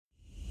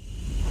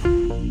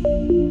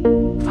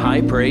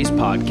High Praise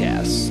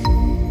Podcast.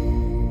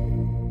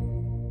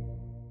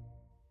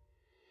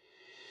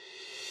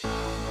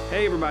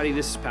 Hey everybody,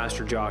 this is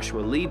Pastor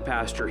Joshua, lead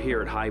pastor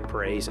here at High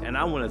Praise, and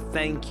I want to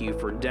thank you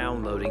for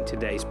downloading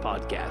today's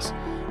podcast.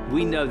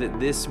 We know that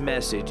this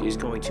message is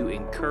going to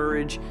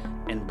encourage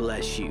and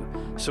bless you.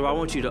 So I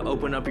want you to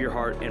open up your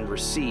heart and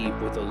receive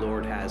what the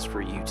Lord has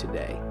for you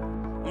today.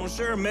 I'm going to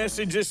share a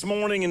message this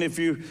morning, and if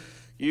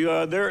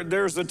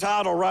there's the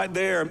title right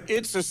there.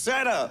 It's a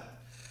setup.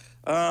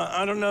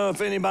 I don't know if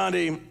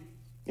anybody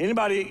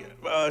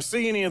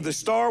see any of the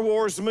Star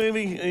Wars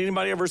movie?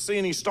 Anybody ever see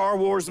any Star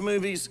Wars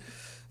movies?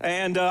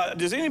 And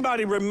does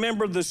anybody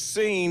remember the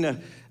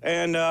scene?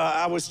 And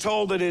I was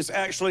told that it's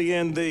actually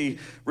in the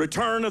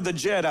Return of the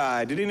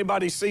Jedi. Did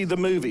anybody see the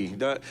movie?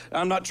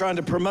 I'm not trying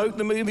to promote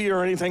the movie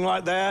or anything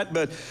like that,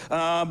 but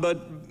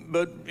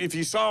if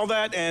you saw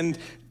that, and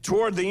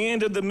toward the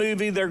end of the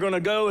movie, they're going to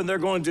go and they're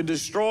going to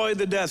destroy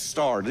the Death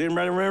Star. Did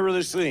anybody remember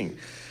this scene?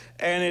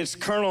 And it's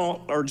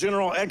Colonel or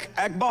General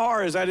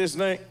Akbar, is that his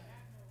name?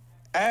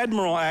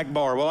 Admiral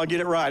Akbar. Well, I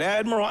get it right.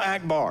 Admiral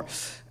Akbar.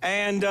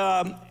 And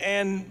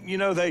you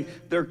know,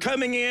 they're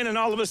coming in, and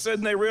all of a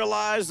sudden they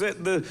realize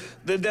that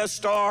the Death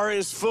Star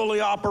is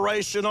fully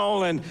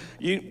operational. And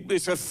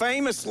it's a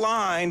famous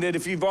line that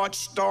if you've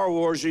watched Star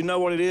Wars, you know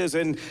what it is.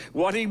 And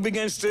what he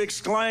begins to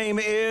exclaim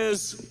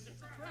is,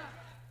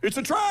 "It's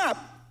a trap,"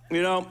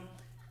 you know.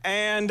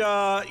 And,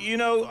 you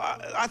know,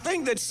 I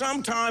think that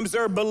sometimes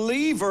there are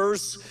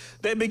believers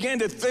that begin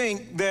to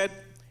think that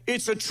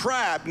it's a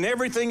trap, and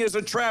everything is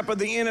a trap of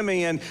the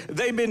enemy, and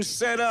they've been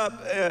set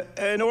up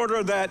in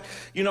order that,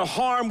 you know,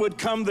 harm would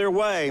come their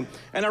way.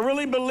 And I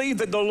really believe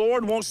that the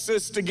Lord wants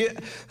us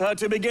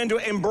to begin to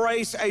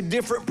embrace a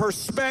different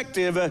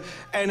perspective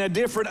and a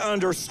different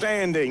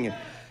understanding.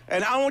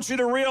 And I want you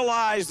to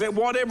realize that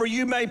whatever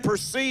you may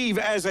perceive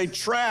as a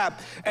trap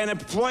and a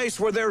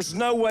place where there's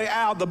no way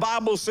out, the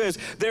Bible says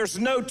there's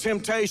no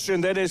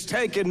temptation that has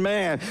taken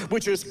man,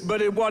 what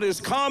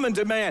is common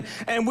to man.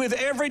 And with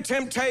every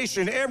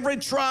temptation, every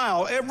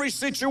trial, every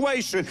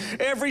situation,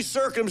 every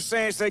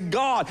circumstance, that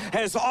God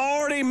has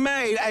already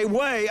made a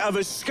way of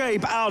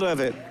escape out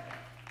of it.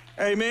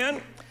 Amen.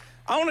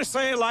 I want to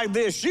say it like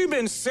this. You've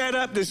been set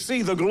up to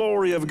see the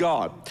glory of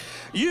God.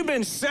 You've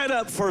been set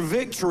up for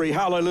victory,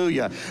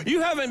 hallelujah.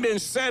 You haven't been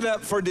set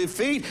up for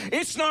defeat.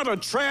 It's not a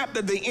trap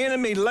that the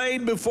enemy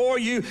laid before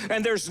you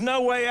and there's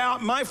no way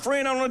out. My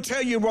friend, I want to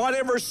tell you,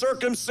 whatever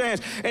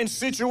circumstance and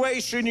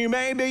situation you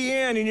may be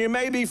in and you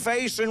may be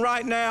facing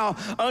right now,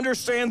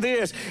 understand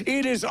this.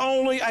 It is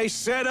only a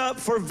setup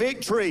for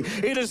victory.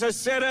 It is a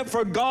setup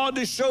for God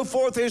to show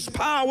forth His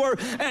power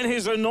and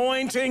His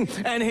anointing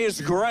and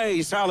His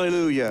grace,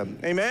 hallelujah.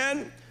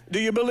 Amen? Do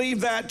you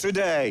believe that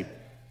today?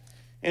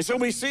 And so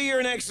we see here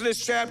in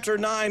Exodus chapter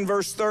 9,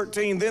 verse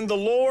 13, "Then the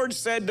Lord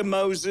said to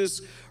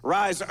Moses,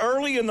 Rise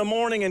early in the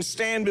morning and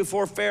stand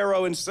before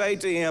Pharaoh and say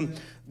to him,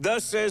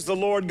 Thus says the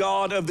Lord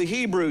God of the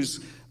Hebrews,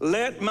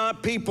 Let my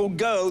people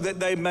go that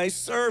they may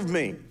serve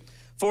me.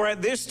 For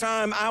at this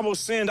time I will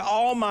send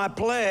all my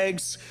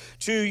plagues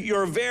to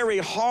your very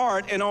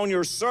heart and on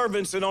your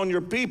servants and on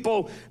your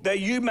people, that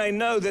you may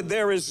know that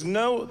there is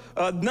none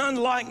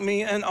like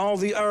me in all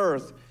the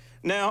earth.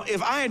 Now,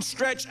 if I had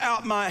stretched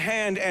out my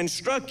hand and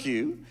struck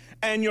you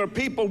and your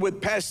people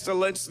with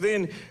pestilence,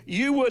 then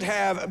you would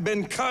have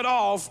been cut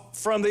off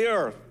from the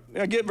earth."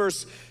 Now get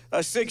verse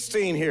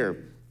 16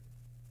 here.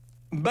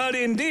 "But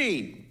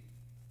indeed,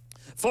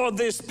 for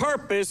this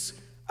purpose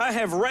I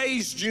have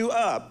raised you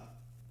up,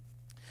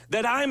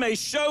 that I may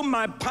show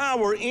my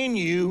power in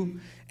you,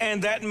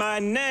 and that my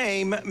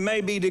name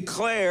may be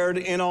declared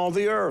in all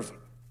the earth."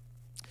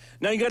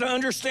 Now you got to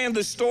understand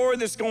the story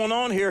that's going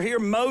on here. Here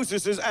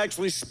Moses is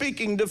actually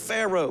speaking to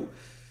Pharaoh.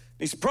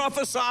 He's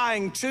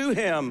prophesying to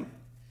him.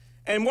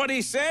 And what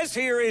he says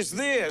here is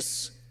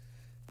this: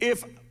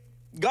 if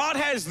God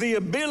has the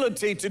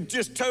ability to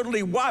just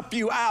totally wipe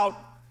you out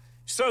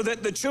so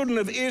that the children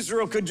of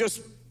Israel could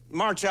just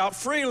march out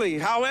freely,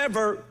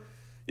 however,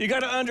 you got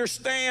to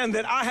understand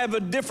that I have a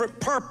different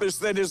purpose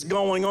that is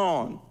going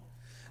on.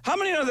 How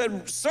many know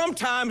that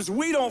sometimes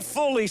we don't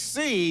fully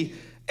see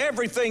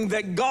everything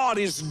that God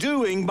is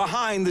doing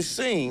behind the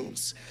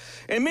scenes?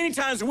 And many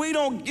times we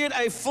don't get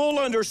a full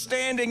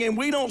understanding and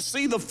we don't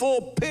see the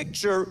full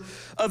picture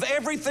of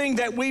everything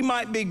that we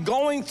might be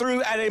going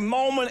through at a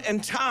moment in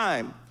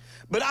time.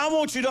 But I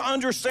want you to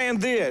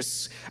understand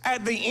this.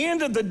 At the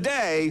end of the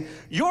day,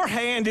 your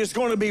hand is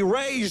going to be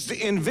raised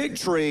in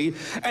victory.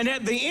 And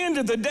at the end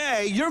of the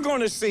day, you're going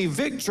to see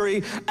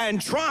victory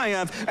and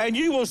triumph. And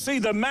you will see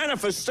the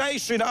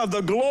manifestation of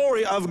the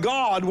glory of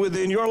God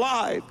within your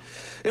life.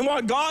 And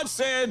what God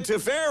said to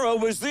Pharaoh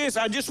was this: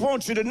 I just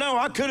want you to know,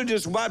 I could have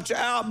just wiped you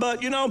out,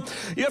 but you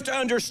have to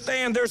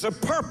understand there's a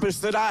purpose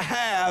that I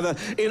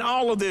have in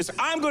all of this.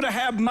 I'm going to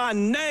have my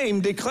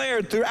name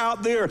declared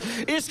throughout there.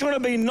 It's going to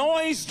be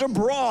noised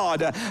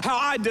abroad how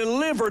I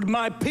delivered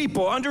my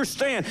people.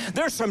 Understand,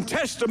 there's some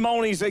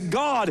testimonies that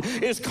God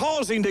is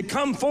causing to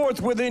come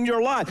forth within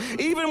your life.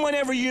 Even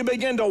whenever you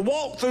begin to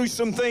walk through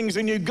some things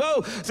and you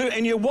go through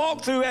and you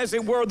walk through, as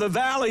it were, the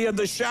valley of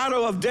the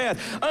shadow of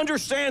death,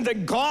 understand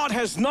that God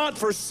has not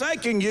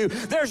forsaken you.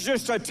 There's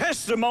just a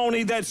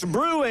testimony that's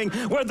brewing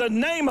where the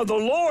name of the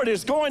Lord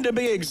is going to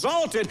be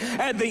exalted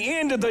at the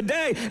end of the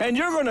day, and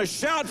you're going to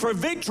shout for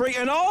victory,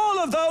 and all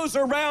of those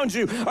around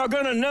you are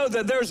going to know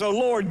that there's a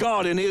Lord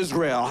God in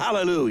Israel.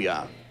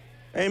 Hallelujah.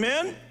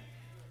 Amen?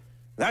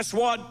 That's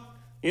what,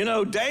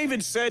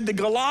 David said to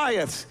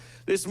Goliath.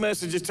 This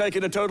message is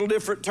taking a total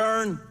different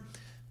turn.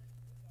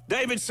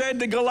 David said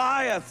to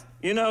Goliath,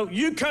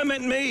 you come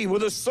at me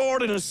with a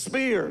sword and a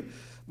spear,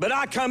 but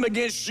I come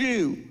against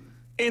you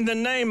in the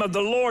name of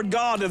the Lord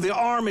God of the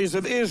armies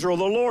of Israel,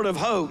 the Lord of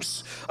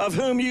hosts, of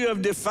whom you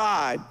have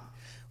defied.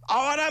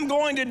 What I'm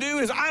going to do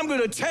is I'm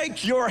going to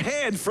take your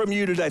head from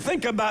you today.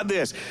 Think about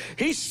this.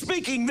 He's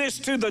speaking this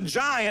to the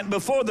giant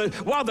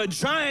while the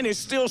giant is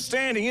still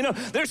standing.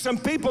 There's some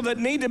people that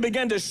need to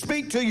begin to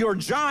speak to your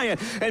giant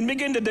and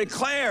begin to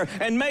declare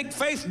and make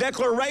faith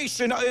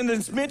declaration in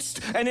the midst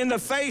and in the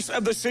face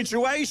of the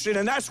situation.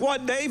 And that's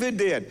what David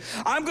did.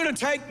 I'm going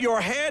to take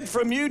your head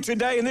from you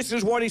today. And this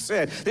is what he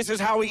said. This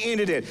is how he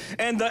ended it.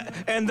 And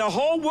the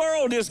whole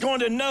world is going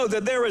to know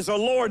that there is a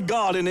Lord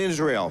God in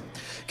Israel.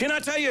 Can I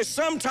tell you,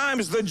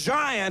 sometimes the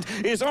giant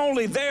is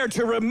only there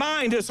to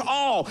remind us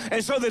all,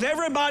 and so that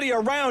everybody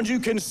around you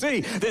can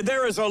see that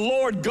there is a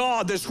Lord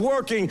God that's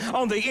working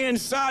on the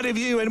inside of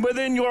you and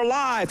within your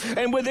life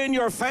and within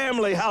your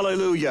family.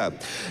 Hallelujah.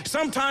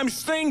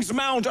 Sometimes things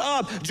mount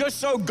up just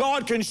so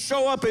God can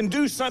show up and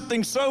do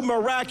something so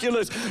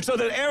miraculous, so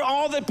that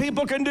all that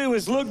people can do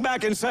is look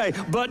back and say,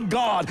 but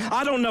God.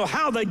 I don't know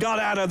how they got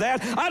out of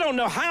that. I don't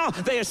know how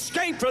they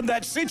escaped from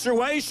that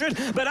situation,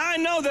 but I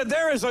know that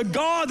there is a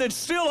God that's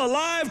still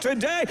alive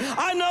today.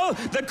 I know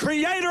the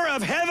creator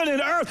of heaven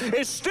and earth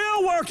is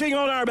still working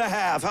on our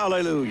behalf.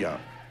 Hallelujah.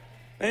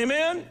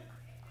 Amen.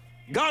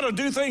 God will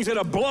do things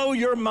that'll blow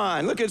your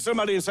mind. Look at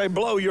somebody and say,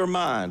 blow your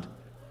mind.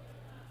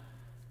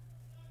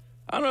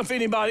 I don't know if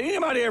anybody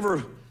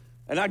ever,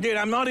 and again,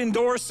 I'm not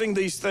endorsing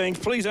these things,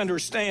 please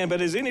understand, but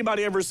has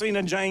anybody ever seen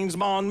a James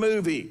Bond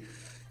movie?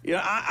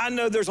 I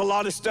know there's a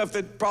lot of stuff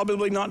that's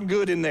probably not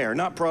good in there.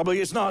 Not probably,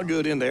 it's not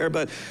good in there,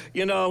 but,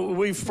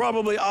 we've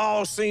probably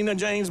all seen a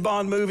James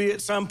Bond movie at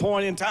some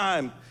point in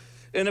time.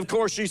 And of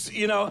course, she's,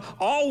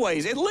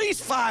 always, at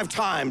least 5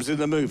 times in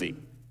the movie.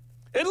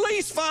 At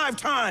least 5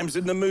 times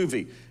in the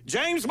movie.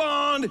 James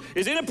Bond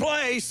is in a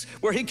place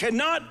where he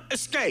cannot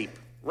escape,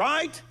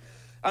 right?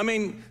 I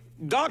mean,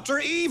 Dr.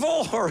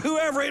 Evil or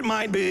whoever it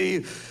might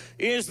be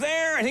is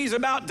there, and he's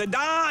about to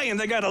die, and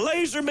they got a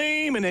laser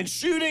beam, and it's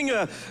shooting,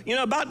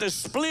 about to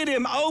split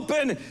him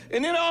open,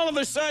 and then all of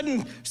a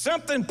sudden,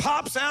 something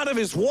pops out of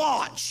his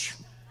watch.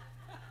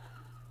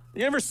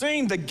 You ever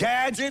seen the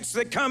gadgets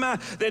that come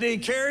out that he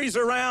carries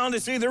around?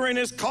 It's either in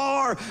his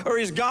car or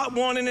he's got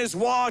one in his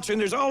watch,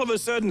 and there's all of a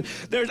sudden,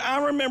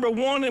 I remember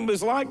one that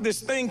was like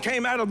this thing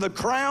came out of the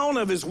crown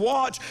of his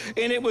watch,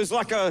 and it was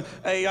like a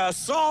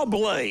saw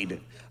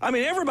blade. I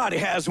mean, everybody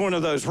has one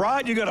of those,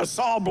 right? You got a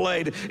saw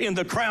blade in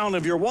the crown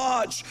of your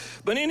watch.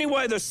 But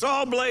anyway, the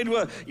saw blade,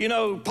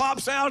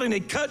 pops out and he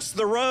cuts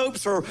the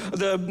ropes or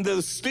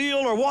the steel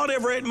or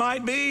whatever it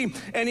might be,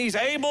 and he's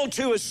able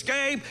to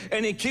escape,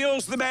 and he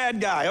kills the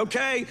bad guy,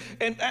 okay?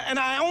 And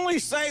I only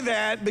say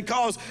that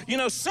because,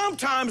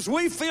 sometimes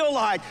we feel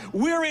like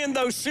we're in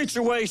those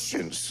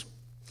situations.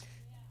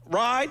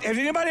 Right? Has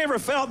anybody ever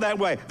felt that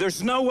way?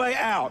 There's no way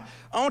out.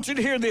 I want you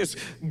to hear this.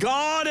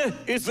 God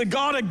is the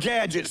God of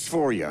gadgets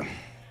for you.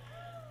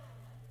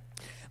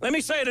 Let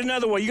me say it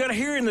another way. You got to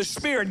hear in the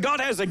spirit. God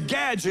has a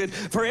gadget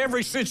for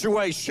every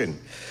situation.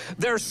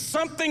 There's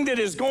something that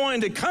is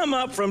going to come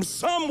up from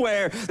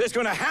somewhere that's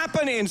going to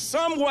happen in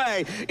some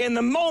way in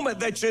the moment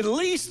that you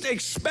least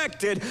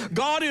expected.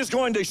 God is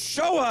going to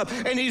show up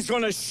and he's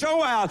going to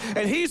show out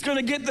and he's going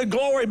to get the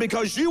glory,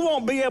 because you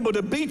won't be able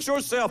to beat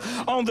yourself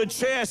on the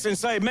chest and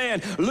say,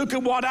 man, look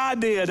at what I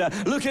did.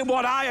 Look at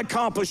what I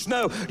accomplished.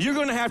 No, you're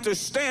going to have to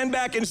stand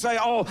back and say,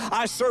 oh,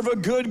 I serve a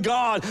good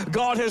God.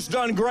 God has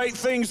done great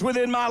things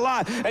within my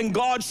life, and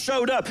God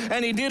showed up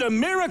and he did a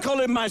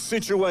miracle in my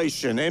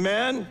situation.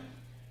 Amen.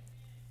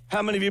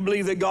 How many of you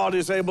believe that God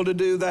is able to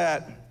do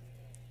that?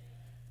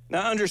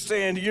 Now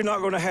understand, you're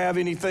not going to have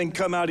anything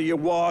come out of your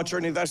watch or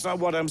anything. That's not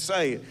what I'm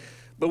saying.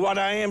 But what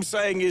I am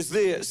saying is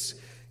this: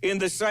 in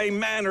the same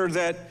manner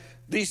that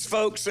these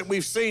folks that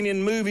we've seen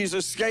in movies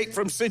escape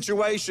from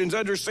situations,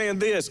 understand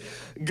this: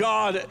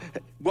 God,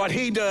 what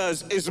he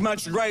does is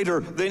much greater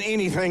than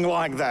anything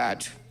like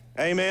that.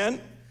 Amen.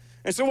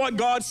 And so what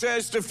God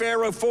says to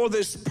Pharaoh, for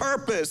this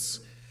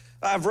purpose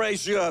I've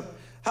raised you up.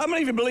 How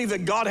many of you believe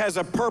that God has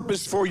a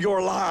purpose for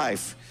your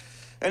life?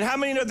 And how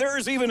many know there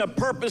is even a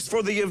purpose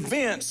for the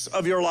events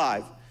of your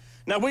life?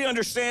 Now, we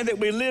understand that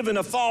we live in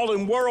a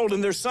fallen world,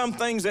 and there's some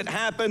things that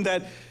happen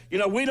that,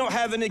 we don't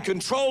have any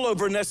control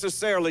over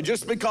necessarily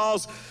just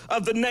because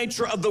of the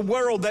nature of the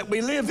world that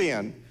we live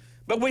in.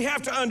 But we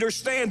have to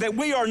understand that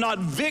we are not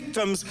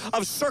victims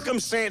of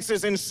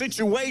circumstances and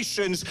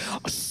situations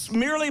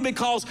merely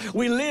because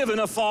we live in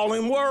a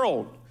fallen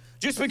world.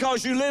 Just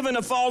because you live in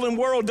a fallen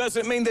world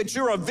doesn't mean that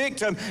you're a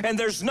victim and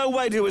there's no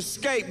way to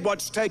escape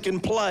what's taken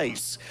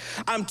place.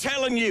 I'm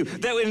telling you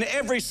that in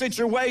every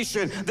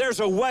situation,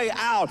 there's a way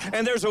out,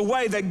 and there's a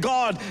way that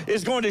God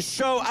is going to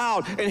show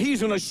out, and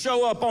He's going to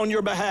show up on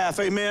your behalf,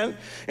 amen?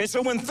 And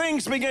so when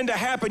things begin to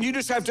happen, you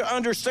just have to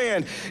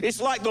understand, it's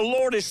like the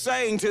Lord is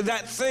saying to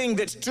that thing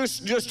that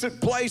just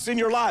took place in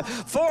your life,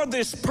 for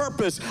this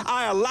purpose,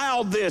 I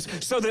allowed this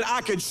so that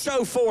I could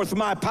show forth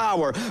my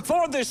power.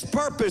 For this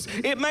purpose,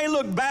 it may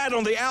look bad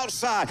on the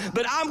outside,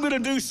 but I'm going to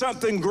do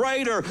something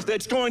greater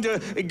that's going to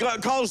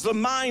cause the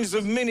minds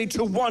of many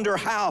to wonder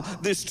how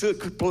this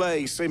took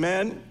place,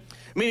 amen?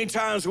 Many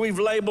times we've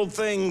labeled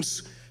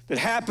things that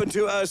happen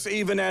to us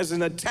even as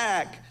an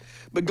attack,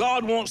 but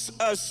God wants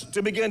us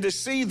to begin to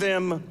see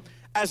them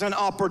as an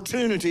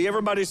opportunity.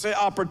 Everybody say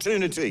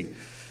opportunity.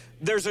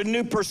 There's a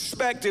new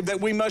perspective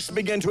that we must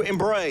begin to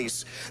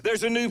embrace.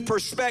 There's a new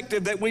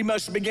perspective that we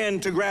must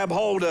begin to grab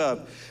hold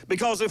of.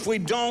 Because if we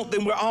don't,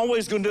 then we're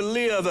always going to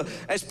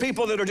live as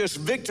people that are just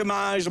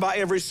victimized by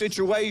every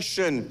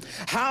situation.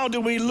 How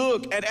do we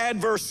look at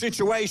adverse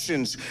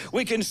situations?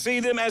 We can see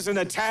them as an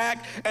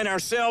attack and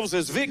ourselves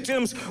as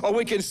victims, or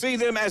we can see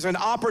them as an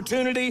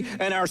opportunity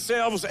and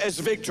ourselves as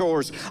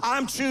victors.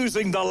 I'm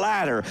choosing the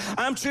latter.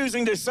 I'm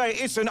choosing to say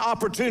it's an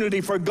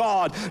opportunity for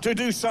God to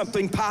do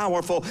something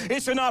powerful.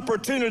 It's an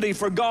opportunity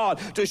for God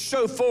to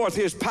show forth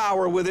His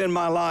power within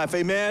my life,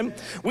 amen?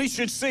 We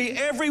should see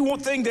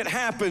everything that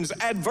happens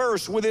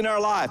adverse within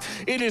our life.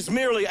 It is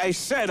merely a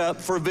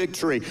setup for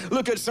victory.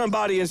 Look at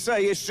somebody and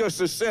say, it's just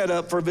a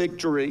setup for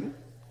victory.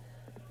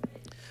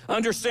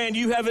 Understand,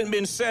 you haven't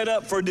been set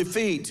up for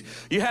defeat.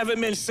 You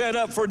haven't been set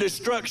up for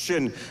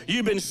destruction.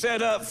 You've been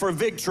set up for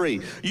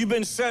victory. You've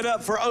been set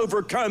up for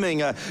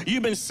overcoming.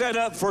 You've been set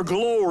up for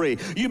glory.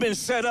 You've been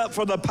set up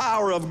for the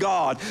power of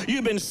God.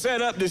 You've been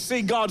set up to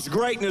see God's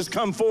greatness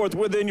come forth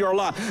within your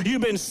life.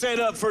 You've been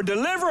set up for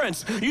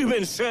deliverance. You've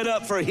been set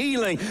up for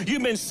healing.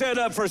 You've been set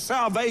up for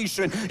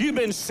salvation. You've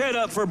been set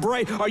up for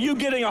break. Are you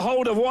getting a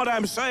hold of what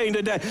I'm saying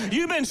today?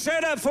 You've been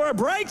set up for a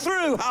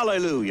breakthrough.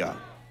 Hallelujah.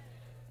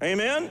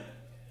 Amen.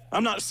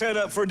 I'm not set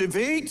up for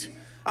defeat.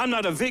 I'm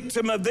not a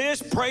victim of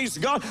this. Praise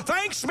God.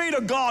 Thanks be to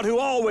God who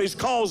always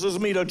causes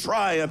me to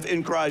triumph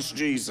in Christ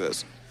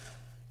Jesus.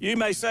 You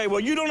may say, well,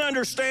 you don't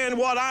understand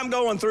what I'm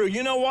going through.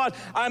 You know what?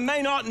 I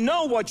may not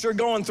know what you're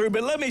going through,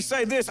 but let me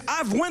say this.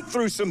 I've went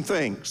through some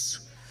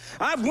things.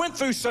 I've went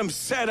through some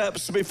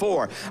setups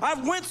before.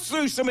 I've went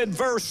through some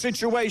adverse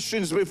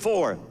situations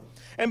before.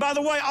 And by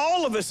the way,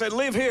 all of us that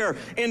live here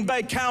in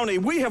Bay County,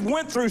 we have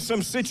went through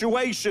some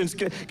situations.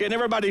 Can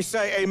everybody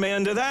say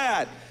amen to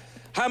that?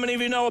 How many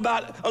of you know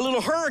about a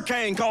little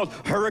hurricane called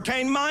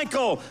Hurricane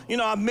Michael?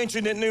 I've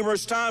mentioned it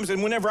numerous times,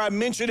 and whenever I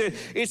mention it,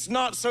 it's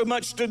not so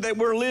much that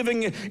we're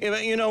living in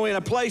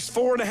a place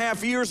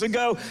 4.5 years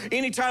ago.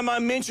 Anytime I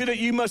mention it,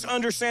 you must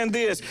understand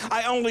this.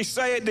 I only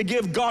say it to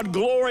give God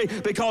glory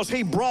because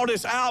He brought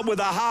us out with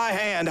a high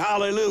hand.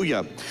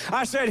 Hallelujah.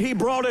 I said He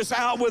brought us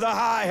out with a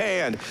high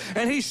hand,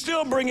 and He's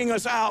still bringing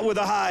us out with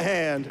a high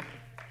hand.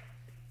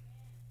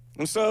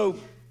 And so,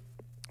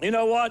 you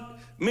know what?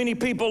 Many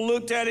people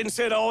looked at it and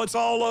said, oh, it's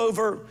all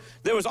over.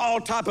 There was all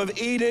type of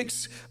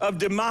edicts of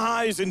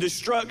demise and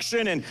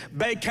destruction, and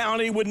Bay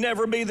County would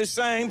never be the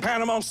same.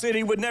 Panama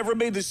City would never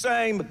be the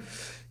same.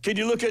 Can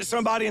you look at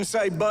somebody and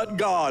say, but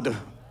God?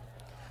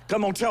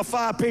 Come on, tell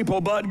 5 people,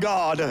 but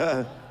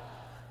God.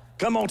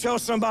 Come on, tell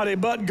somebody,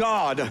 but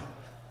God.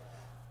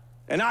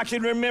 And I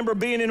can remember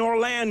being in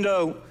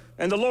Orlando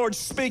and the Lord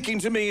speaking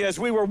to me as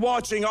we were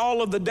watching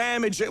all of the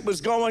damage that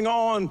was going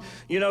on,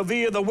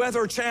 via the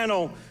Weather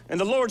Channel. And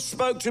the Lord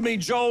spoke to me,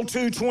 Joel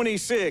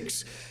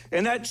 2:26.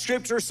 And that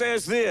scripture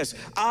says this: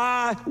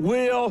 I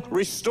will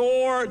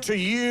restore to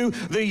you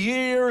the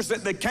years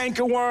that the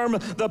cankerworm,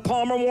 the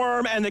palmer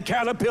worm, and the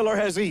caterpillar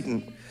has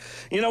eaten.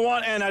 You know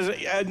what? And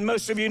as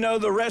most of you know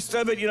the rest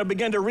of it,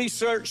 begin to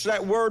research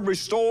that word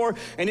restore.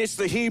 And it's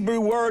the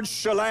Hebrew word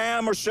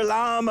shalom or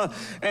shalom.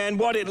 And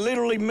what it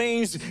literally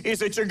means is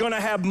that you're going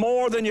to have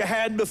more than you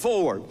had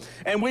before.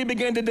 And we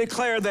begin to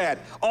declare that.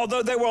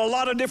 Although there were a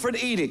lot of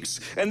different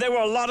edicts, and there were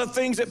a lot of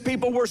things that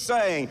people were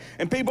saying.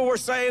 And people were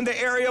saying the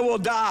area will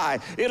die.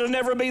 It'll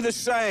never be the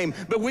same.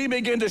 But we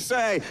begin to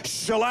say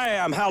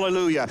shalom,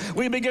 hallelujah.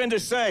 We begin to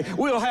say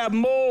we'll have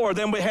more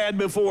than we had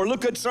before.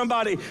 Look at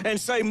somebody and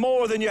say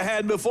more than you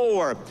had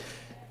before.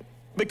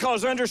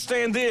 Because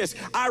understand this,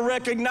 I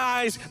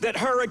recognize that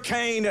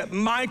Hurricane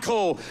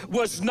Michael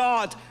was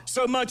not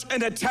so much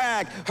an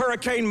attack.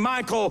 Hurricane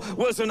Michael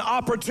was an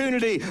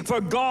opportunity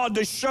for God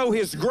to show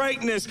his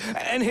greatness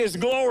and his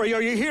glory.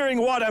 Are you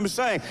hearing what I'm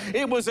saying?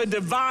 It was a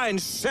divine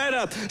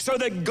setup so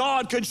that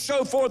God could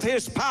show forth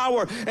his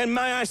power. And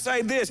may I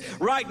say this,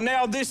 right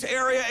now this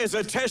area is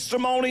a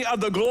testimony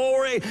of the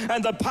glory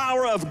and the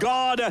power of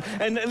God.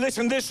 And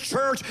listen, this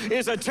church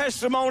is a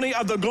testimony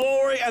of the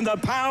glory and the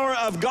power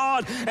of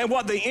God. And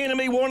what the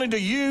enemy wanted to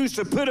use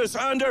to put us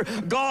under,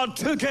 God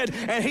took it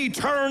and he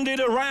turned it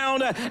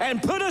around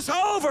and put us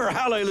over.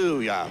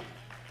 Hallelujah.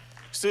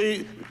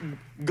 See,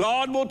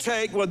 God will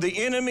take what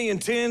the enemy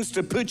intends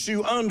to put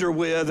you under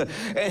with,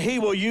 and he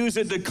will use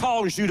it to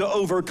cause you to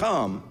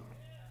overcome.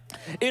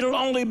 It'll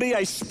only be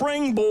a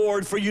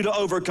springboard for you to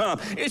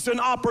overcome. It's an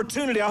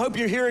opportunity. I hope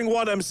you're hearing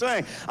what I'm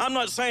saying. I'm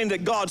not saying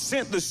that God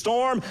sent the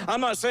storm. I'm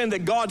not saying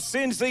that God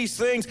sends these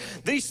things.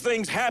 These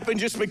things happen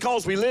just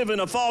because we live in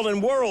a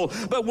fallen world.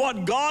 But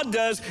what God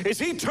does is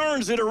he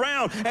turns it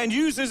around and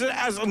uses it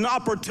as an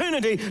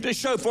opportunity to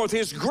show forth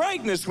his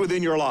greatness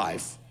within your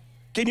life.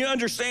 Can you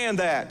understand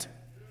that?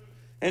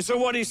 And so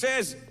what he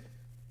says,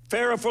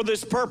 Pharaoh, for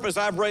this purpose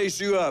I've raised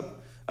you up.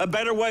 A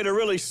better way to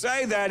really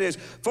say that is,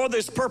 for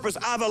this purpose,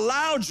 I've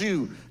allowed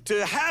you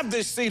to have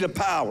this seat of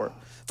power.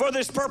 For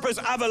this purpose,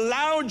 I've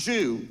allowed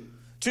you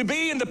to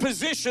be in the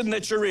position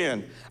that you're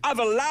in. I've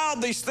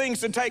allowed these things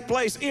to take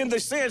place in the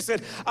sense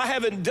that I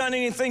haven't done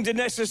anything to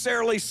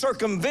necessarily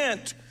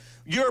circumvent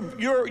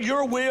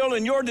your will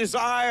and your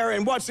desire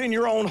and what's in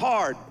your own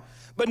heart.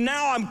 But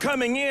now I'm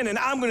coming in and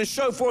I'm going to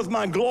show forth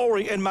my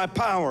glory and my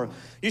power.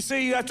 You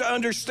see, you have to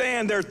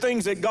understand there are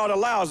things that God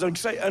allows.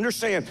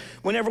 Understand,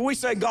 whenever we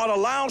say God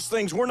allows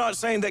things, we're not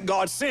saying that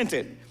God sent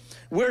it.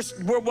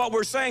 What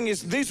we're saying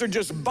is these are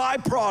just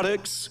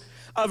byproducts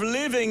of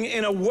living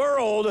in a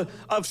world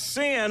of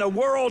sin, a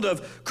world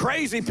of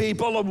crazy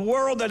people, a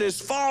world that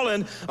is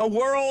fallen, a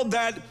world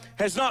that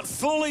has not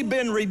fully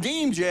been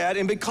redeemed yet,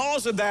 and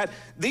because of that,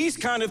 these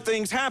kind of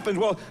things happen.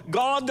 Well,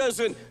 God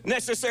doesn't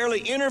necessarily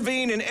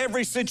intervene in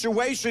every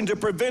situation to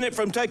prevent it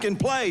from taking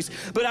place,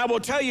 but I will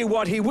tell you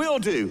what he will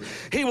do.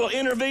 He will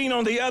intervene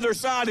on the other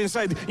side and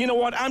say, you know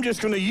what, I'm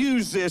just going to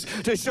use this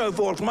to show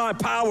forth my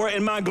power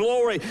and my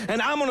glory,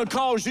 and I'm going to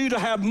cause you to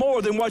have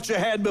more than what you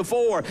had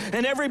before.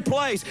 And every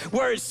place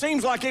where it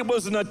seems like it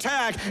was an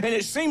attack and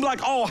it seemed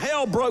like all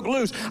hell broke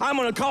loose, I'm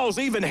going to cause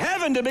even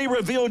heaven to be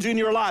revealed in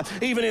your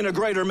life, even in a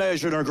greater measure,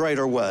 in a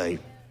greater way.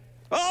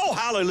 Oh,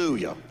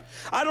 hallelujah.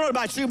 I don't know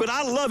about you, but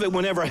I love it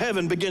whenever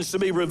heaven begins to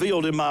be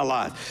revealed in my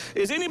life.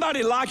 Is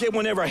anybody like it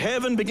whenever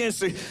heaven begins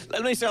to,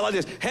 let me say it like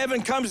this,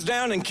 heaven comes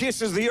down and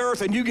kisses the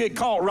earth and you get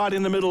caught right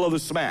in the middle of the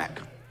smack?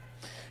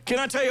 Can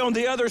I tell you, on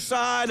the other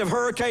side of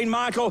Hurricane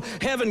Michael,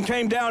 heaven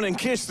came down and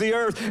kissed the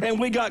earth and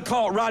we got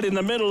caught right in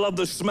the middle of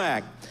the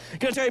smack.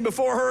 Can I tell you,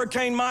 before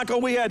Hurricane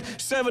Michael, we had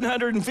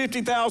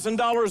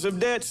 $750,000 of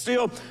debt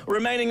still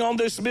remaining on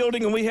this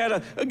building, and we had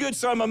a good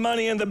sum of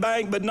money in the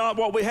bank, but not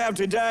what we have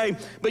today.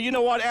 But you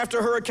know what? After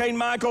Hurricane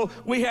Michael,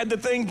 we had the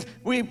thing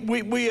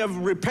we have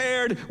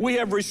repaired, we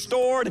have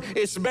restored.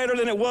 It's better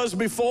than it was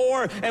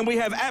before, and we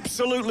have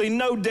absolutely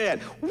no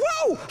debt.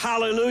 Whoa!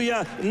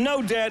 Hallelujah!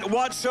 No debt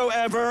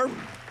whatsoever.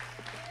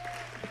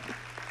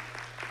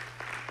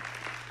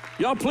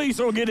 Y'all please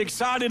don't get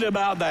excited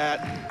about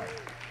that.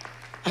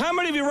 How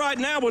many of you right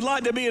now would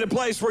like to be in a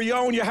place where you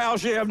own your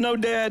house, you have no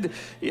debt,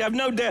 you have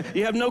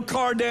no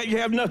car debt, you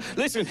have no,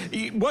 listen,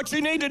 what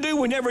you need to do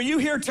whenever you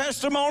hear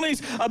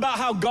testimonies about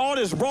how God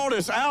has brought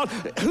us out,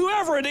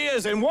 whoever it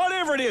is and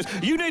whatever it is,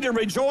 you need to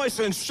rejoice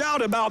and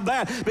shout about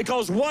that,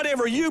 because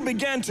whatever you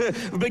begin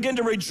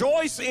to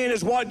rejoice in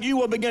is what you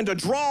will begin to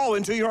draw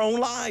into your own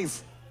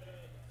life.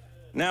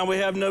 Now we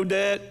have no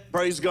debt,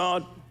 praise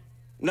God,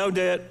 no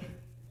debt.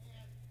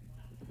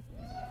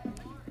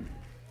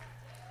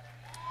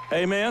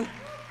 Amen.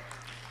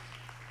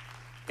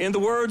 In the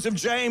words of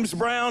James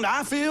Brown,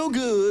 I feel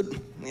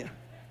good. Yeah.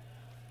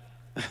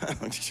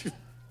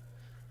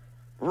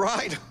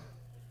 Right.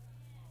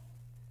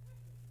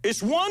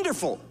 It's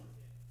wonderful.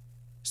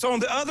 So on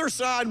the other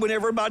side, when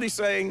everybody's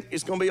saying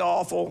it's going to be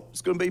awful,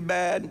 it's going to be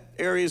bad,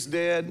 area's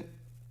dead,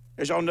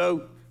 as y'all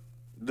know,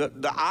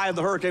 the eye of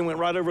the hurricane went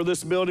right over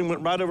this building,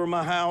 went right over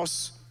my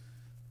house.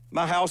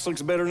 My house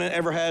looks better than it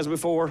ever has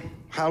before.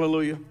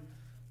 Hallelujah.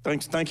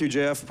 Thank you,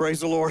 Jeff.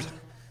 Praise the Lord.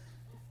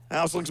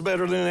 House looks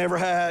better than it ever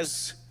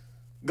has.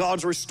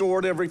 God's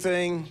restored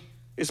everything.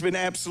 It's been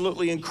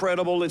absolutely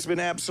incredible. It's been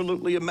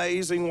absolutely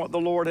amazing what the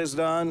Lord has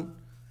done.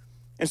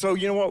 And so,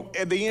 you know what,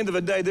 at the end of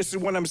the day, this is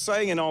what I'm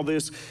saying in all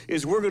this,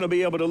 is we're going to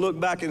be able to look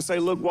back and say,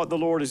 look what the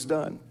Lord has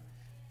done.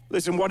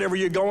 Listen, whatever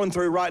you're going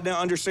through right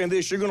now, understand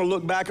this, you're going to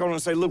look back on it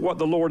and say, look what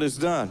the Lord has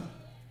done.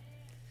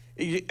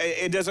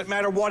 It doesn't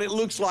matter what it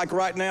looks like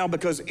right now,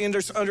 because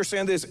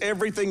understand this,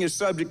 everything is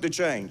subject to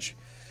change.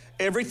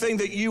 Everything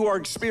that you are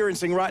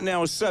experiencing right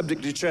now is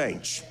subject to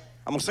change.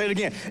 I'm going to say it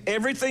again.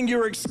 Everything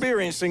you're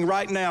experiencing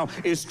right now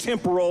is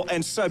temporal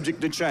and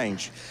subject to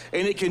change.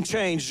 And it can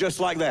change just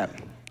like that.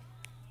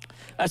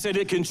 I said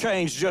it can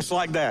change just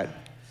like that.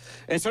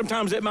 And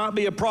sometimes it might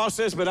be a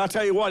process, but I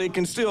tell you what, it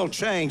can still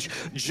change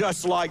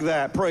just like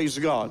that, praise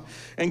God.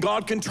 And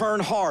God can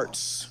turn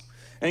hearts.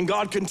 And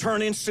God can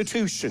turn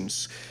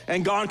institutions,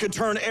 and God can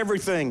turn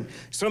everything.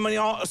 So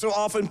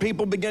often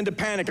people begin to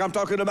panic. I'm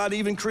talking about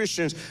even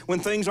Christians when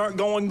things aren't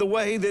going the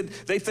way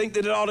that they think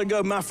that it ought to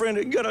go. My friend,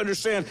 you got to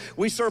understand,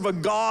 we serve a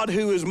God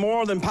who is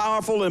more than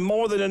powerful and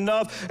more than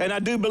enough, and I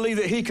do believe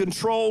that he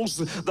controls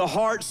the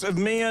hearts of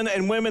men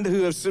and women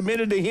who have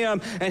submitted to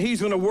him, and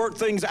he's going to work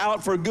things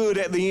out for good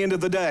at the end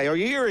of the day. Are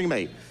you hearing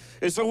me?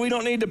 And so we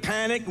don't need to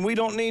panic. We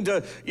don't need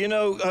to,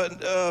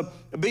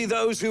 be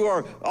those who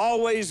are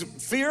always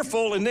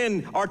fearful and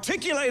then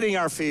articulating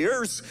our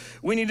fears.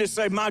 We need to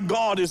say, my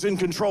God is in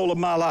control of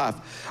my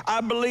life.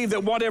 I believe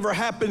that whatever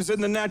happens in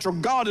the natural,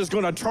 God is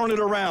going to turn it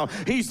around.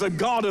 He's the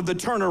God of the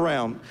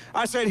turnaround.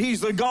 I said,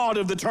 he's the God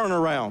of the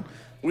turnaround.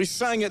 We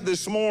sang it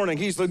this morning.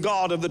 He's the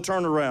God of the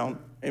turnaround.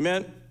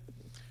 Amen?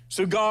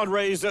 So God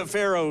raised up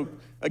Pharaoh.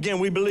 Again,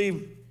 we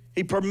believe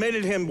he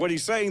permitted him. What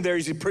he's saying there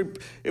is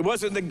it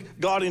wasn't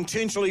that God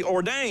intentionally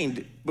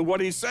ordained, but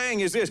what he's saying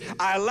is this: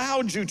 I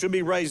allowed you to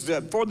be raised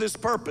up for this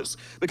purpose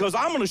because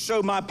I'm going to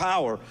show my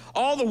power.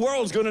 All the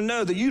world's going to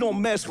know that you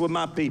don't mess with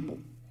my people.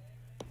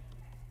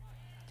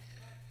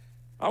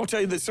 I will tell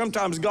you that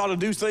sometimes God will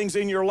do things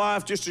in your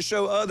life just to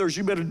show others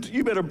you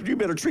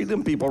better treat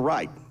them people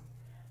right.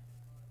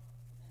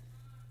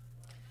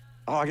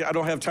 Oh, I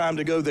don't have time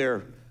to go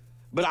there,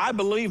 but I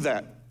believe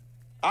that.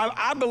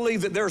 I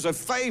believe that there's a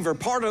favor.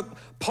 Part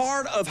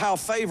of how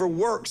favor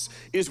works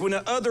is when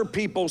other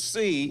people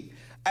see,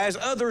 as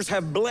others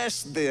have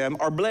blessed them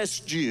or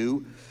blessed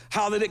you,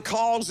 how that it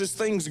causes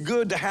things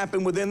good to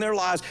happen within their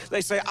lives.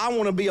 They say, I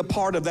want to be a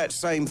part of that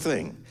same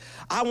thing.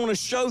 I want to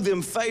show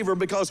them favor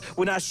because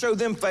when I show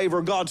them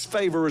favor, God's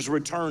favor is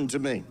returned to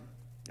me.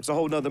 It's a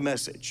whole nother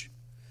message.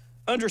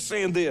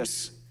 Understand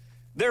this: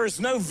 there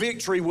is no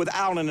victory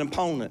without an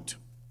opponent.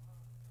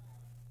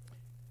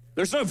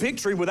 There's no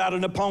victory without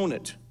an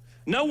opponent.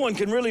 No one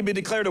can really be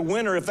declared a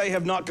winner if they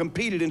have not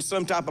competed in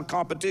some type of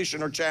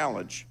competition or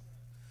challenge.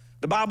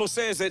 The Bible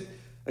says that,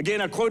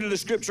 again, I quoted a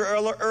scripture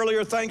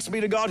earlier, thanks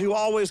be to God who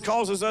always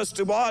causes us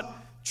to what?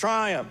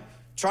 Triumph.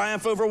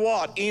 Triumph over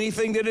what?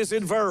 Anything that is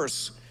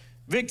adverse.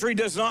 Victory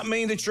does not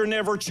mean that you're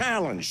never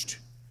challenged.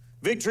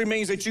 Victory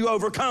means that you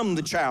overcome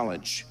the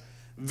challenge.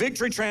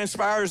 Victory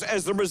transpires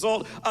as the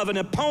result of an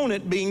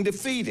opponent being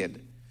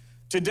defeated.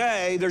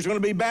 Today, there's going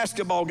to be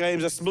basketball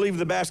games. I believe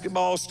the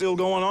basketball is still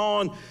going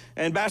on,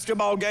 and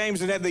basketball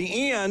games, and at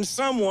the end,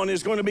 someone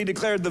is going to be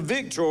declared the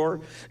victor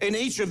in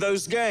each of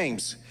those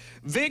games.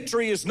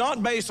 Victory is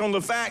not based on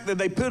the fact that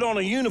they put on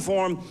a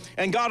uniform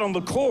and got on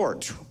the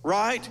court,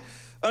 right?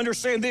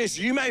 Understand this: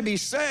 you may be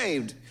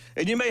saved,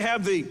 and you may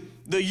have the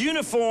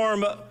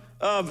uniform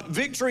of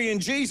victory in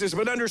Jesus,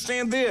 but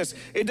understand this: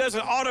 it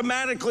doesn't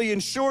automatically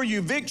ensure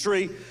you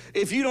victory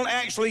if you don't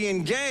actually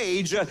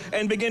engage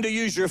and begin to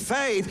use your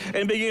faith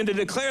and begin to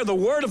declare the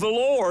word of the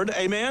Lord.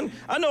 Amen.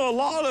 I know a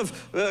lot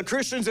of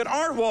Christians that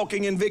aren't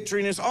walking in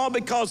victory, and it's all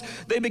because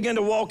they begin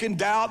to walk in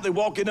doubt, they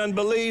walk in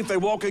unbelief, they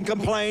walk in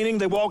complaining,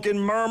 they walk in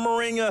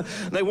murmuring,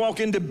 they walk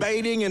in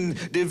debating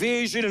and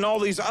division and all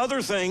these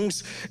other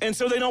things, and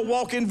so they don't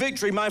walk in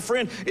victory. My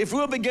friend, if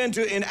we'll begin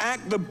to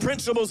enact the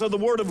principles of the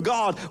word of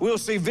God, we'll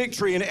see victory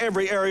in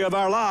every area of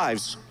our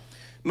lives.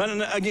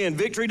 Again,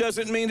 victory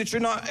doesn't mean that you're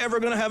not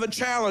ever going to have a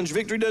challenge.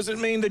 Victory doesn't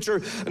mean that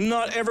you're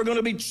not ever going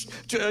to be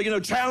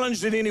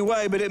challenged in any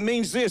way, but it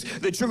means this: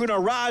 that you're going to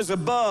rise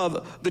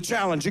above the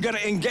challenge. You got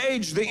to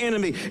engage the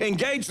enemy,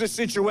 engage the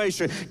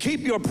situation,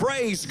 keep your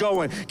praise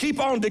going, keep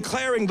on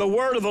declaring the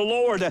word of the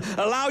Lord,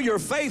 allow your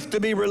faith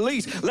to be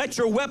released, let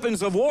your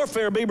weapons of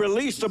warfare be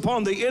released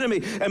upon the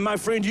enemy, and my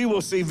friend, you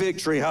will see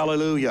victory.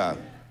 Hallelujah.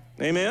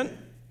 Amen.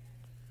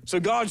 So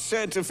God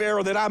said to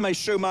Pharaoh that I may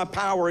show my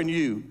power in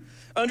you.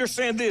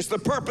 Understand this: the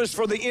purpose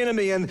for the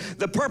enemy and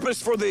the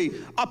purpose for the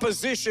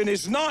opposition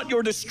is not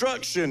your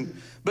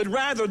destruction, but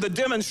rather the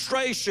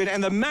demonstration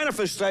and the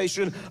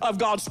manifestation of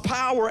God's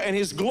power and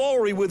his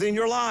glory within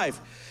your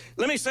life.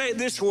 Let me say it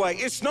this way: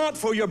 it's not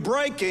for your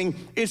breaking,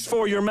 it's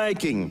for your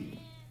making.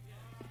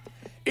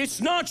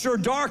 It's not your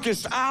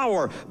darkest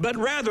hour, but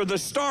rather the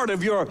start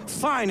of your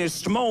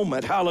finest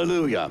moment.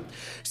 Hallelujah.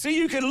 See,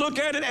 you can look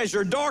at it as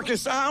your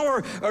darkest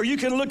hour, or you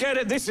can look at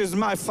it, this is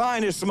my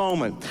finest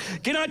moment.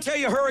 Can I tell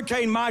you,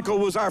 Hurricane Michael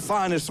was our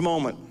finest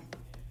moment?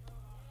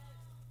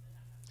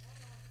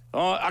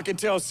 I can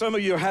tell some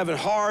of you are having a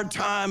hard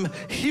time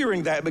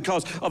hearing that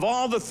because of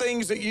all the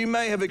things that you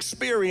may have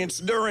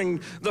experienced during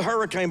the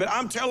hurricane. But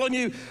I'm telling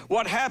you,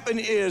 what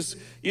happened is,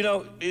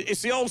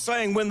 it's the old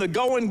saying, when the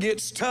going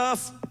gets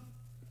tough,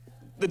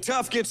 the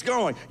tough gets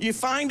going. You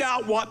find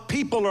out what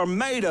people are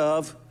made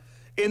of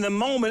in the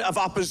moment of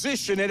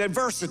opposition and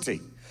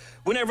adversity.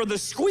 Whenever the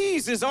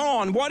squeeze is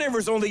on,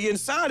 whatever's on the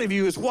inside of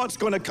you is what's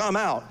going to come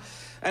out.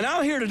 And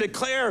I'm here to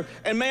declare,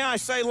 and may I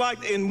say,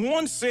 like in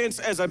one sense,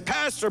 as a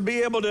pastor,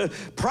 be able to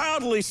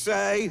proudly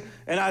say,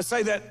 and I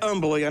say that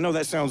humbly, I know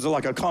that sounds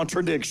like a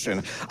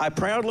contradiction. I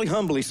proudly,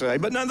 humbly say,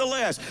 but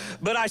nonetheless,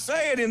 but I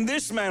say it in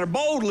this manner,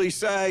 boldly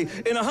say,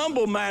 in a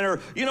humble manner,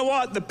 you know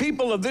what? The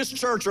people of this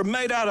church are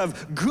made out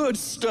of good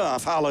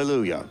stuff,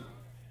 hallelujah.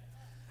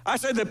 I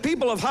say the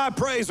people of High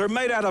Praise are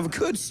made out of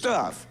good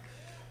stuff.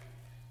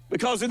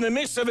 Because in the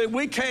midst of it,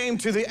 we came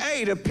to the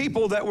aid of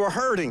people that were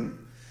hurting.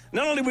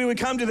 Not only did we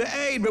come to the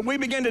aid, but we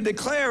began to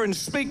declare and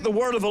speak the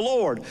word of the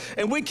Lord.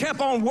 And we kept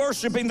on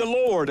worshiping the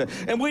Lord.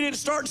 And we didn't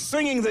start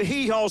singing the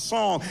hee-haw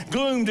song,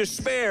 gloom,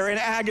 despair, and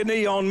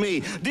agony on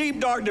me.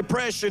 Deep, dark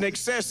depression,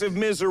 excessive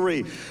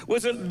misery.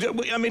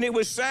 It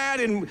was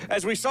sad and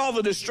as we saw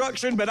the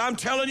destruction, but I'm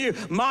telling you,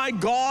 my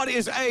God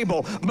is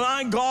able.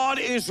 My God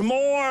is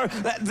more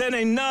than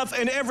enough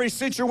in every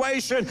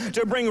situation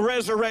to bring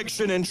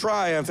resurrection and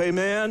triumph.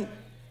 Amen?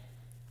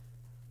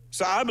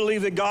 So I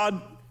believe that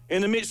God,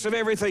 in the midst of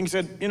everything,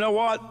 said, you know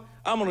what?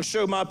 I'm going to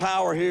show my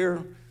power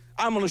here.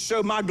 I'm going to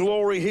show my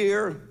glory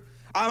here.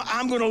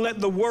 I'm going to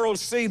let the world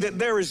see that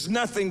there is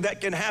nothing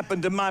that can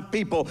happen to my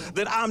people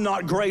that I'm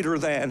not greater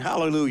than.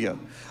 Hallelujah.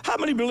 How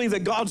many believe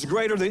that God's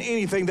greater than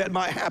anything that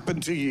might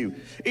happen to you?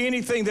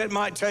 Anything that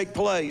might take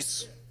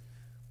place?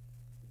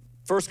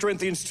 1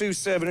 Corinthians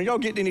 2:7. Are y'all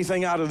getting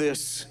anything out of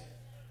this?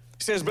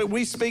 It says, but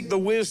we speak the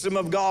wisdom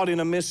of God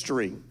in a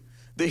mystery,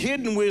 the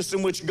hidden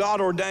wisdom which God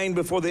ordained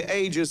before the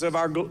ages of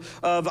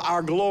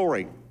our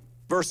glory.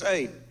 Verse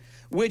 8,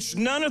 which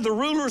none of the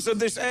rulers of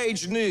this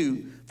age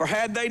knew, for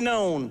had they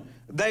known,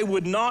 they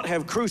would not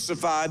have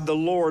crucified the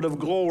Lord of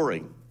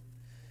glory.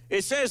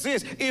 It says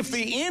this, if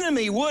the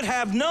enemy would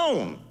have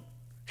known,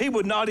 he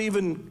would not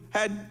even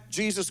had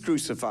Jesus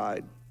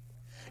crucified.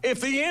 If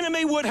the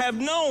enemy would have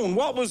known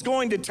what was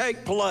going to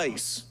take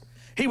place,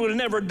 he would have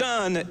never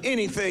done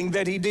anything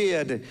that he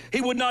did.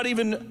 He would not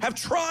even have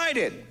tried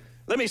it.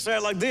 Let me say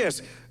it like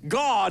this.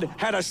 God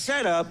had a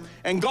setup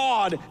and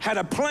God had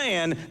a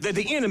plan that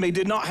the enemy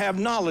did not have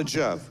knowledge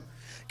of.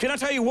 Can I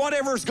tell you,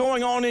 whatever's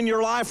going on in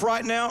your life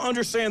right now,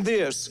 understand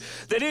this,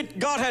 that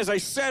God has a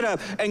setup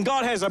and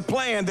God has a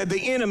plan that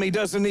the enemy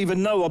doesn't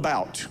even know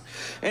about.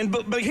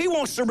 But he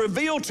wants to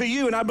reveal to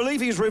you, and I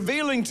believe he's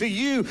revealing to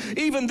you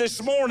even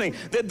this morning,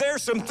 that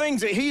there's some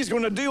things that he's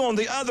going to do on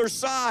the other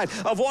side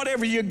of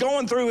whatever you're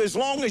going through, as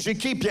long as you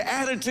keep your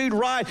attitude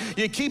right,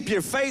 you keep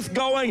your faith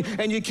going,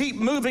 and you keep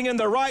moving in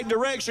the right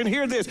direction.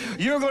 Hear this,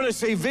 you're going to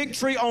see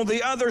victory on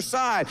the other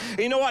side.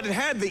 You know what?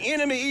 Had the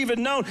enemy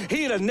even known,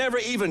 he'd have never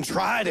even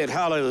tried it.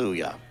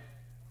 Hallelujah.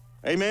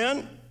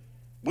 Amen?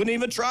 Wouldn't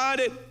even tried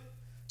it.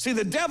 See,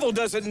 the devil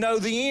doesn't know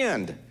the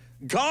end.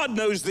 God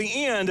knows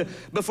the end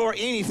before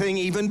anything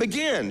even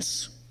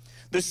begins.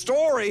 The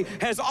story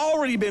has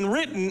already been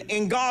written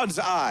in God's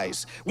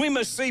eyes. We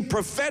must see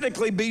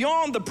prophetically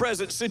beyond the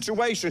present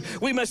situation.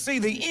 We must see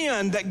the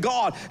end that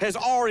God has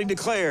already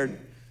declared.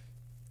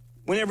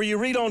 Whenever you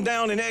read on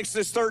down in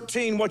Exodus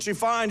 13, what you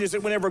find is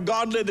that whenever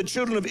God led the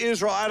children of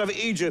Israel out of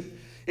Egypt,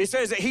 it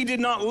says that he did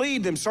not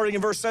lead them, starting in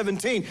verse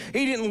 17.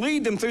 He didn't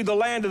lead them through the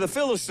land of the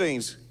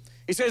Philistines.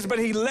 He says, but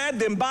he led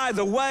them by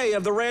the way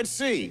of the Red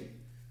Sea.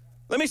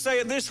 Let me say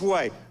it this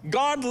way.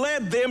 God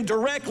led them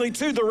directly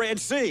to the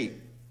Red Sea.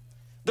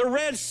 The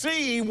Red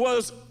Sea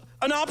was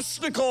an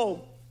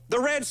obstacle. The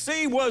Red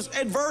Sea was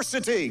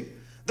adversity.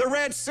 The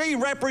Red Sea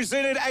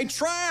represented a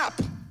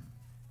trap.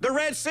 The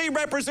Red Sea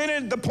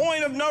represented the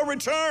point of no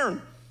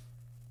return.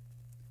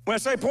 When I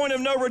say point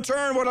of no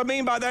return, what I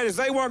mean by that is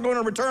they weren't going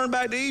to return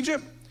back to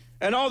Egypt,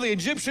 and all the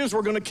Egyptians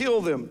were going to kill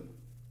them.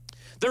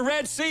 The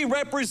Red Sea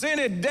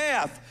represented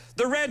death.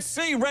 The Red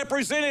Sea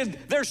represented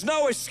there's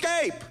no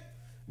escape.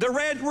 The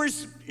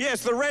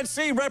Red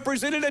Sea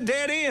represented a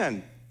dead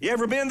end. You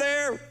ever been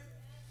there?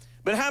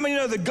 But how many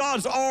know that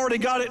God's already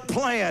got it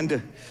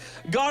planned?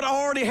 God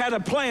already had a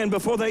plan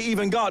before they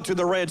even got to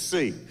the Red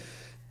Sea.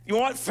 You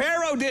know what?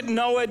 Pharaoh didn't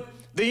know it.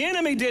 The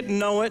enemy didn't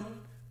know it.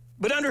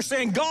 But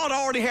understand, God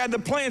already had the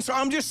plan. So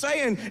I'm just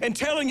saying and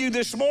telling you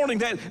this morning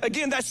that,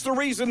 again, that's the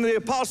reason the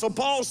Apostle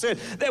Paul said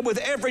that with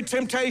every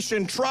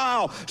temptation,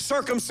 trial,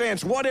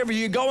 circumstance, whatever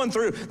you're going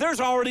through, there's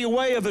already a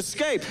way of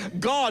escape.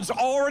 God's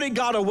already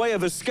got a way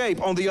of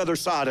escape on the other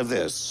side of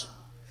this.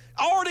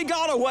 Already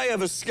got a way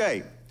of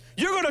escape.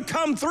 You're going to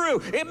come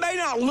through. It may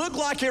not look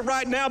like it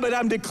right now, but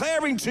I'm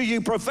declaring to you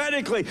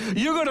prophetically,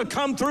 you're going to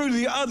come through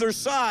the other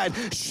side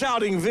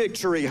shouting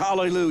victory.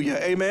 Hallelujah.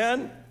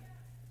 Amen.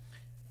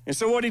 And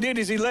so what he did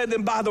is he led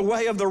them by the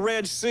way of the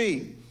Red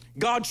Sea.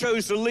 God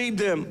chose to lead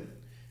them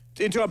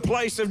into a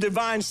place of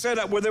divine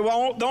setup where the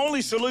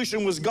only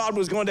solution was God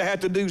was going to have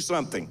to do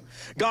something.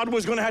 God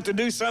was going to have to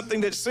do something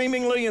that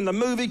seemingly in the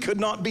movie could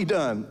not be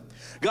done.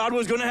 God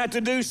was going to have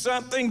to do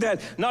something that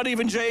not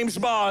even James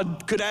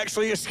Bond could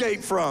actually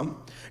escape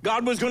from.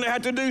 God was going to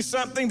have to do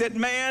something that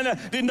man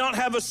did not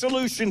have a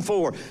solution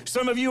for.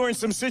 Some of you are in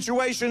some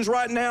situations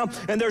right now,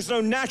 and there's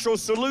no natural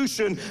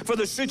solution for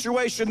the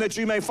situation that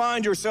you may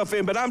find yourself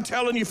in. But I'm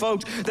telling you,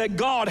 folks, that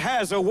God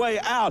has a way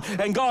out,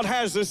 and God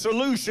has a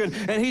solution,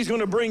 and he's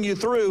going to bring you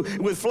through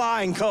with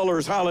flying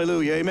colors.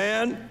 Hallelujah.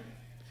 Amen.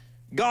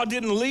 God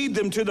didn't lead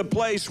them to the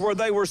place where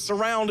they were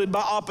surrounded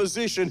by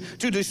opposition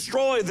to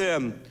destroy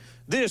them.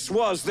 This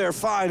was their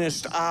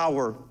finest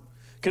hour.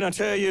 Can I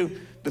tell you,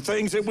 the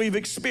things that we've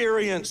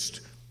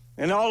experienced,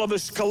 and all of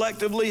us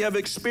collectively have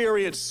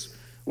experienced,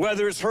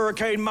 whether it's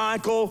Hurricane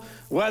Michael,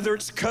 whether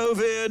it's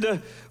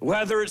COVID,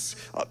 whether it's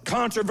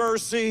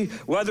controversy,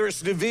 whether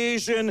it's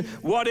division,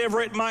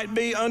 whatever it might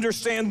be,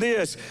 understand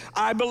this.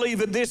 I believe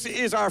that this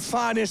is our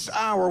finest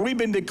hour. We've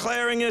been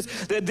declaring this,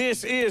 that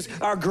this is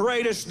our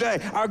greatest day.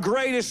 Our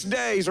greatest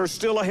days are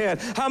still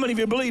ahead. How many of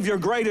you believe your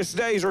greatest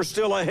days are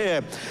still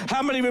ahead?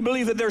 How many of you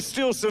believe that there's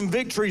still some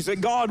victories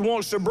that God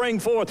wants to bring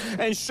forth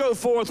and show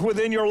forth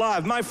within your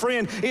life? My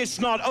friend, it's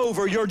not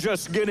over. You're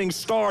just getting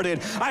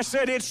started. I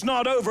said it's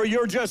not over.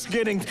 You're just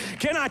getting.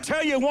 Can I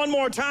tell you one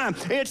more time?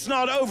 It's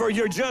not over.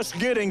 You're just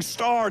getting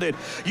started.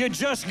 You're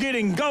just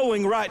getting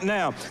going right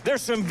now.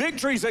 There's some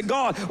victories that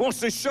God wants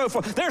to show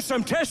forth. There's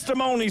some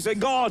testimonies that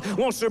God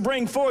wants to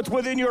bring forth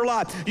within your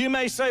life. You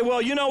may say,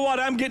 well, you know what?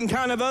 I'm getting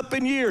kind of up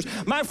in years.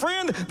 My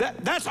friend,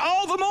 that's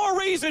all the more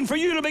reason for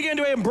you to begin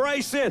to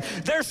embrace it.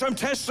 There's some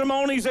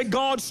testimonies that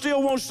God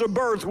still wants to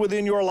birth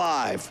within your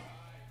life.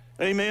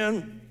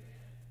 Amen.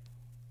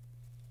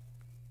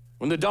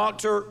 When the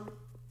doctor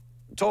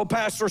told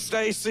Pastor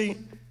Stacy,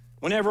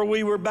 whenever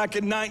we were back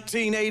in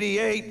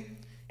 1988,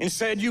 and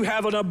said, you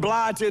have an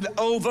blighted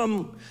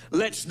ovum,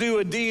 let's do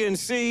a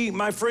D&C,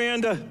 my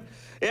friend,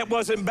 it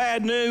wasn't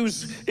bad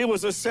news. It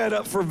was a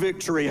setup for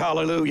victory.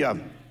 Hallelujah.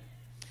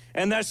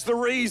 And that's the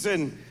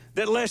reason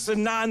that less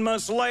than 9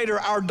 months later,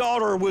 our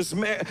daughter was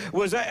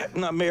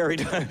not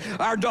married.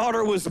 Our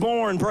daughter was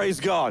born, praise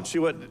God.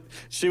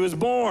 She was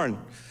born.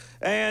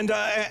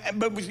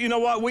 But you know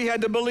what? We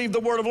had to believe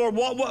the word of the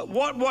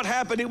Lord. What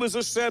happened? It was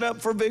a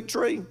setup for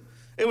victory.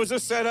 It was a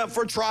setup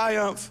for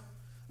triumph.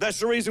 That's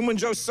the reason when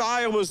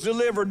Josiah was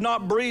delivered,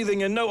 not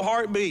breathing and no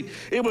heartbeat,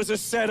 it was a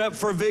setup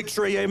for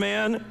victory.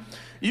 Amen.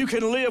 You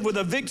can live with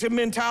a victim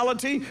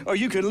mentality, or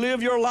you can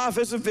live your life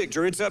as a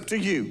victor. It's up to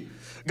you.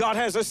 God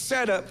has a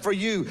setup for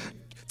you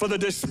for the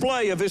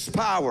display of his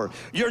power.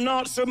 You're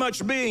not so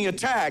much being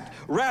attacked.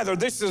 Rather,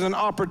 this is an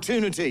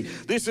opportunity.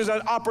 This is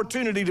an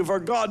opportunity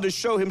for God to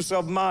show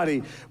himself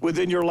mighty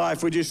within your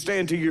life. Would you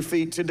stand to your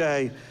feet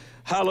today?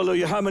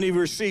 Hallelujah. How many of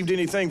you received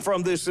anything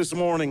from this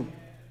morning?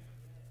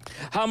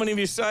 How many of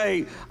you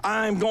say,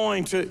 I'm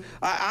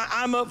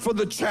up for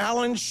the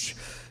challenge,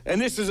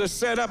 and this is a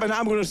setup, and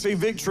I'm going to see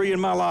victory in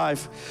my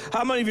life?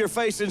 How many of you are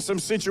facing some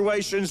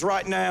situations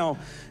right now,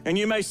 and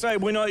you may say,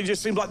 well, it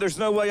just seems like there's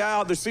no way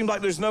out. There seems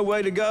like there's no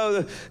way to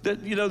go.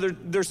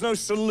 There's no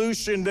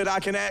solution that I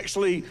can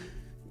actually,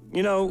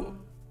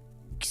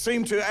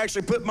 seem to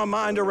actually put my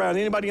mind around.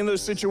 Anybody in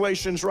those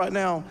situations right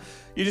now?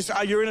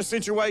 You're in a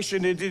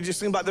situation, it just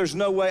seems like there's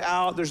no way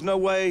out. There's no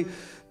way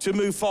to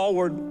move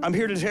forward. I'm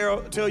here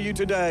to tell you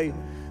today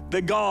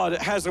that God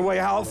has a way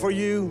out for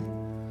you,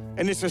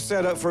 and it's a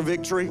setup for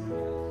victory.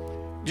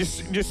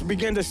 Just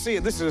begin to see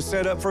it. This is a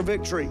setup for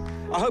victory.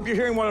 I hope you're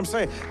hearing what I'm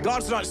saying.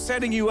 God's not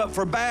setting you up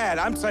for bad.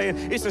 I'm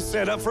saying it's a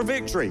setup for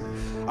victory.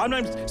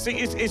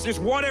 It's just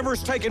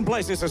whatever's taking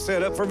place. It's a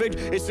setup for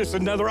victory. It's just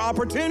another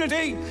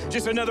opportunity,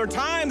 just another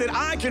time that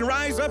I can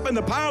rise up in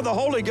the power of the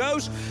Holy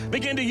Ghost,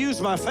 begin to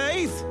use my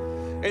faith,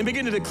 and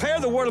begin to declare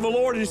the word of the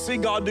Lord and see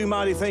God do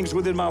mighty things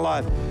within my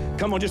life.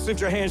 Come on, just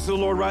lift your hands to the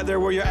Lord right there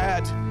where you're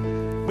at.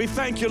 We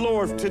thank you,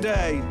 Lord,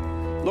 today.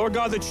 Lord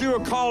God, that you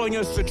are calling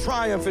us to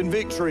triumph in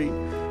victory.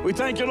 We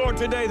thank you, Lord,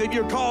 today that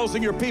you're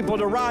causing your people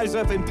to rise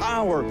up in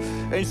power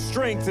and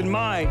strength and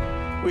might.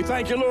 We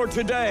thank you, Lord,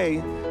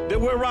 today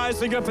that we're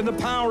rising up in the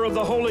power of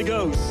the Holy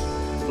Ghost.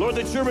 Lord,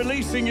 that you're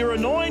releasing your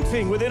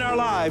anointing within our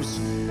lives.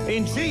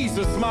 In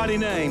Jesus' mighty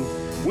name,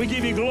 we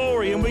give you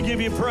glory and we give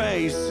you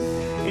praise.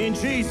 In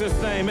Jesus'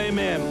 name,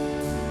 amen.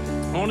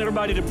 I want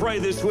everybody to pray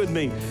this with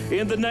me.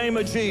 In the name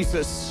of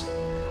Jesus,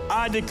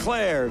 I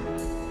declare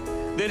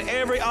that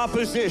every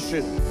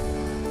opposition,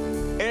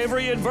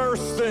 every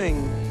adverse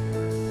thing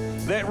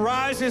that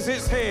rises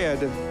its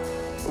head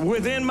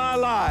within my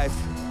life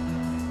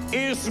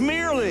is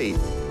merely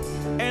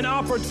an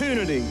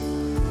opportunity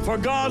for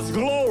God's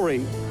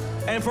glory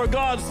and for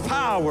God's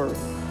power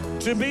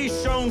to be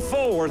shown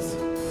forth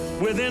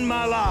within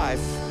my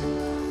life.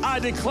 I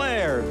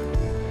declare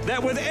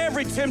that with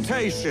every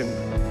temptation,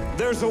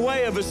 there's a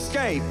way of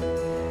escape.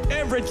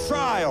 Every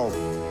trial,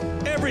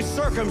 every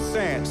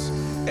circumstance,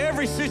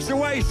 every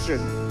situation,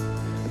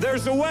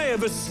 there's a way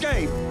of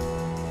escape.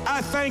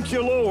 I thank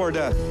you, Lord,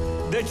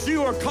 that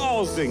you are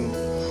causing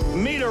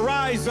me to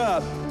rise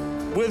up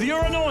with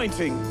your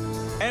anointing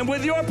and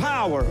with your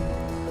power,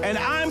 and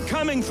I'm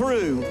coming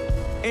through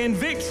in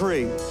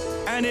victory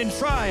and in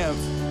triumph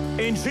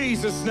in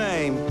Jesus'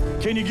 name.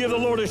 Can you give the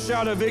Lord a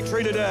shout of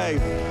victory today?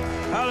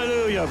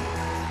 Hallelujah.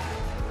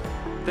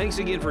 Thanks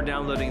again for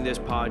downloading this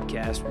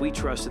podcast. We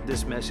trust that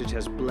this message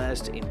has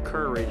blessed,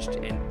 encouraged,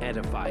 and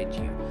edified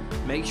you.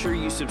 Make sure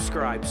you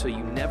subscribe so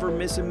you never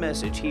miss a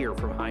message here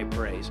from High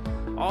Praise.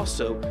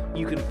 Also,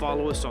 you can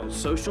follow us on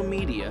social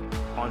media,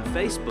 on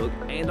Facebook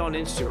and on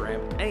Instagram,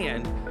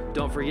 and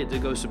don't forget to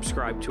go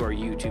subscribe to our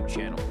YouTube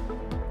channel.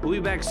 We'll be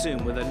back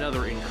soon with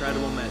another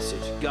incredible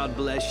message. God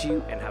bless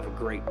you and have a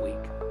great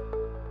week.